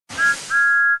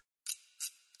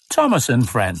Thomas and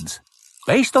Friends,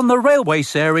 based on the Railway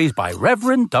series by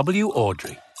Reverend W.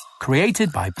 Awdry,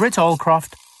 created by Britt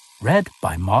Allcroft, read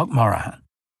by Mark Morahan.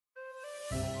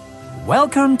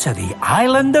 Welcome to the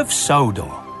island of Sodor,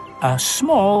 a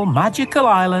small magical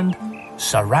island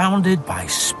surrounded by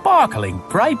sparkling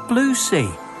bright blue sea.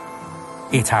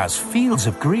 It has fields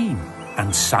of green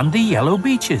and sandy yellow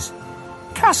beaches,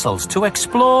 castles to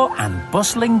explore and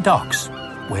bustling docks,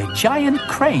 where giant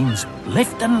cranes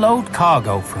lift and load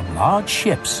cargo from large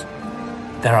ships.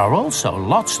 There are also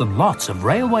lots and lots of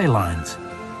railway lines,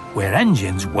 where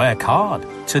engines work hard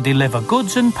to deliver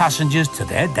goods and passengers to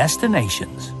their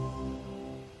destinations.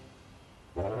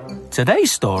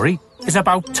 Today's story is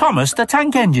about Thomas the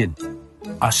Tank Engine,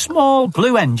 a small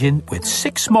blue engine with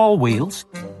 6 small wheels,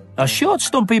 a short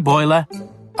stumpy boiler,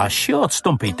 a short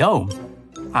stumpy dome,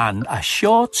 and a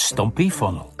short stumpy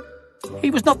funnel.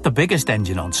 He was not the biggest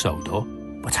engine on Sodor,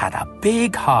 but had a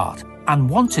big heart and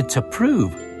wanted to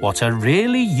prove what a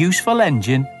really useful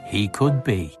engine he could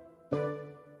be.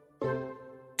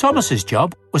 Thomas's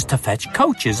job was to fetch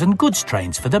coaches and goods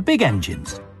trains for the big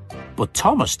engines, but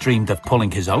Thomas dreamed of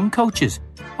pulling his own coaches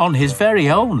on his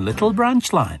very own little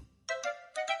branch line.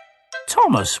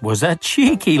 Thomas was a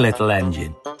cheeky little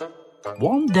engine.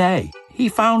 One day, he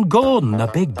found Gordon, the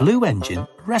big blue engine,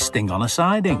 resting on a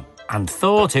siding, and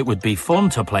thought it would be fun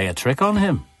to play a trick on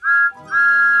him.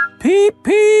 "Peep,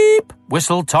 peep,"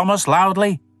 whistled Thomas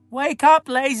loudly. "Wake up,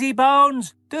 lazy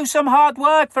bones. Do some hard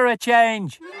work for a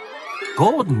change."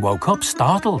 Gordon woke up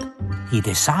startled. He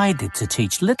decided to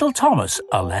teach little Thomas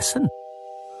a lesson.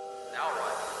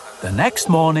 The next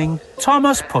morning,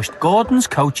 Thomas pushed Gordon's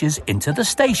coaches into the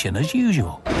station as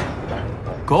usual.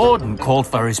 Gordon called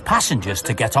for his passengers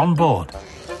to get on board.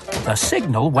 The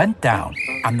signal went down,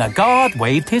 and the guard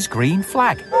waved his green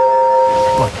flag.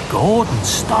 But Gordon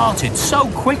started so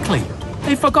quickly,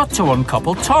 they forgot to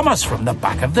uncouple Thomas from the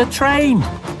back of the train.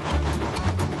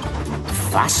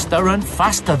 Faster and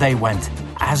faster they went,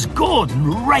 as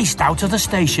Gordon raced out of the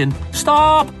station.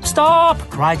 "Stop! Stop!"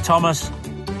 cried Thomas.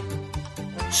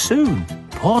 Soon,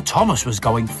 poor Thomas was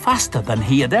going faster than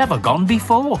he had ever gone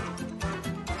before.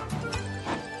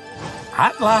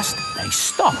 At last, they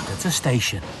stopped at a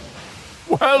station.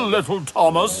 "Well, little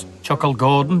Thomas," chuckled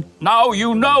Gordon, "now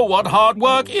you know what hard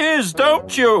work is,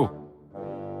 don't you?"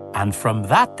 And from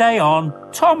that day on,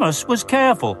 Thomas was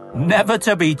careful never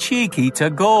to be cheeky to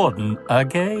Gordon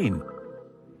again.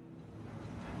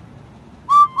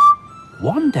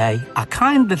 One day, a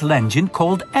kind little engine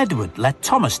called Edward let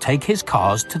Thomas take his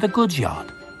cars to the goods yard.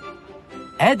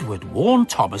 Edward warned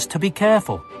Thomas to be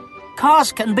careful.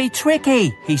 "Cars can be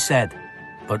tricky," he said,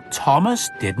 but Thomas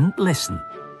didn't listen.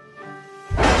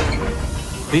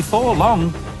 Before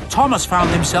long, Thomas found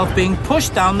himself being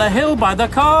pushed down the hill by the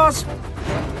cars.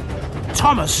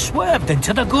 Thomas swerved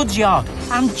into the goods yard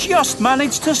and just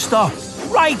managed to stop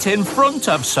right in front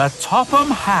of Sir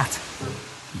Topham Hatt.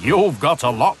 "You've got a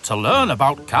lot to learn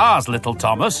about cars, little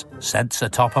Thomas," said Sir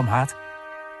Topham Hatt.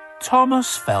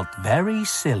 Thomas felt very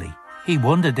silly. He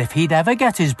wondered if he'd ever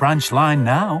get his branch line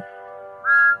now.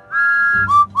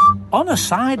 On a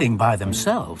siding by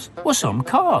themselves were some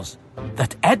cars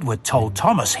that Edward told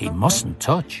Thomas he mustn't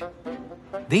touch.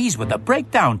 These were the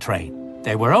breakdown train.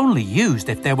 They were only used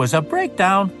if there was a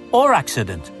breakdown or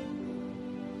accident.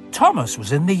 Thomas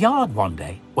was in the yard one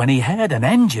day when he heard an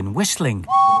engine whistling.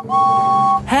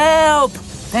 "Help!"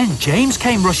 Then James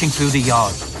came rushing through the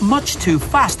yard, much too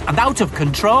fast and out of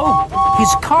control.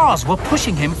 His cars were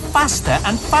pushing him faster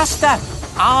and faster.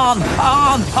 "On,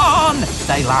 on, on!"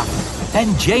 they laughed.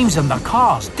 Then James and the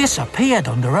cars disappeared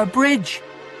under a bridge.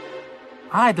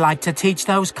 "I'd like to teach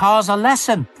those cars a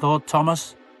lesson," thought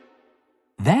Thomas.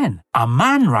 Then a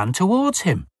man ran towards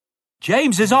him.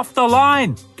 "James is off the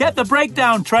line! Get the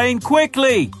breakdown train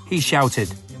quickly!" he shouted.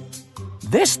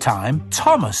 This time,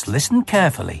 Thomas listened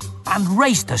carefully and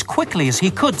raced as quickly as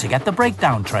he could to get the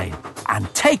breakdown train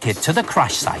and take it to the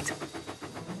crash site.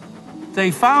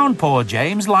 They found poor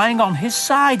James lying on his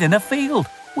side in a field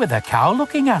with a cow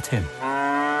looking at him.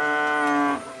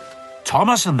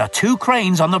 Thomas and the 2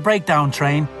 cranes on the breakdown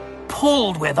train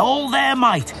pulled with all their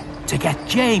might to get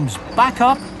James back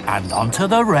up and onto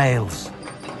the rails.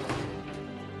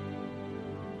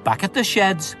 Back at the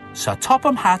sheds, Sir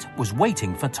Topham Hatt was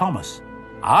waiting for Thomas.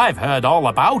 "I've heard all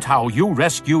about how you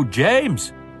rescued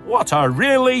James. What a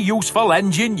really useful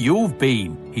engine you've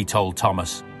been," he told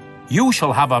Thomas. "You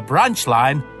shall have a branch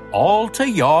line all to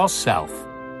yourself."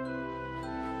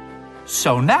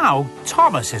 So now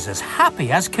Thomas is as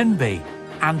happy as can be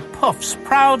and puffs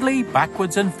proudly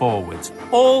backwards and forwards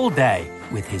all day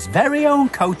with his very own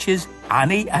coaches,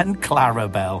 Annie and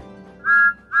Clarabelle.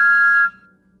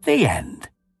 The end.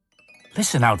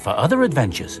 Listen out for other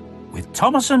adventures with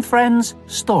Thomas and Friends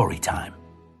Storytime.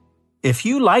 If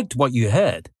you liked what you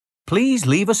heard, please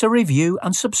leave us a review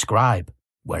and subscribe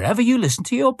wherever you listen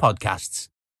to your podcasts.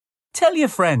 Tell your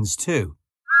friends too.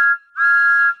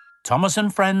 Thomas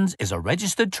and Friends is a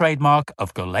registered trademark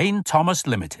of Ghislaine Thomas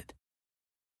Limited.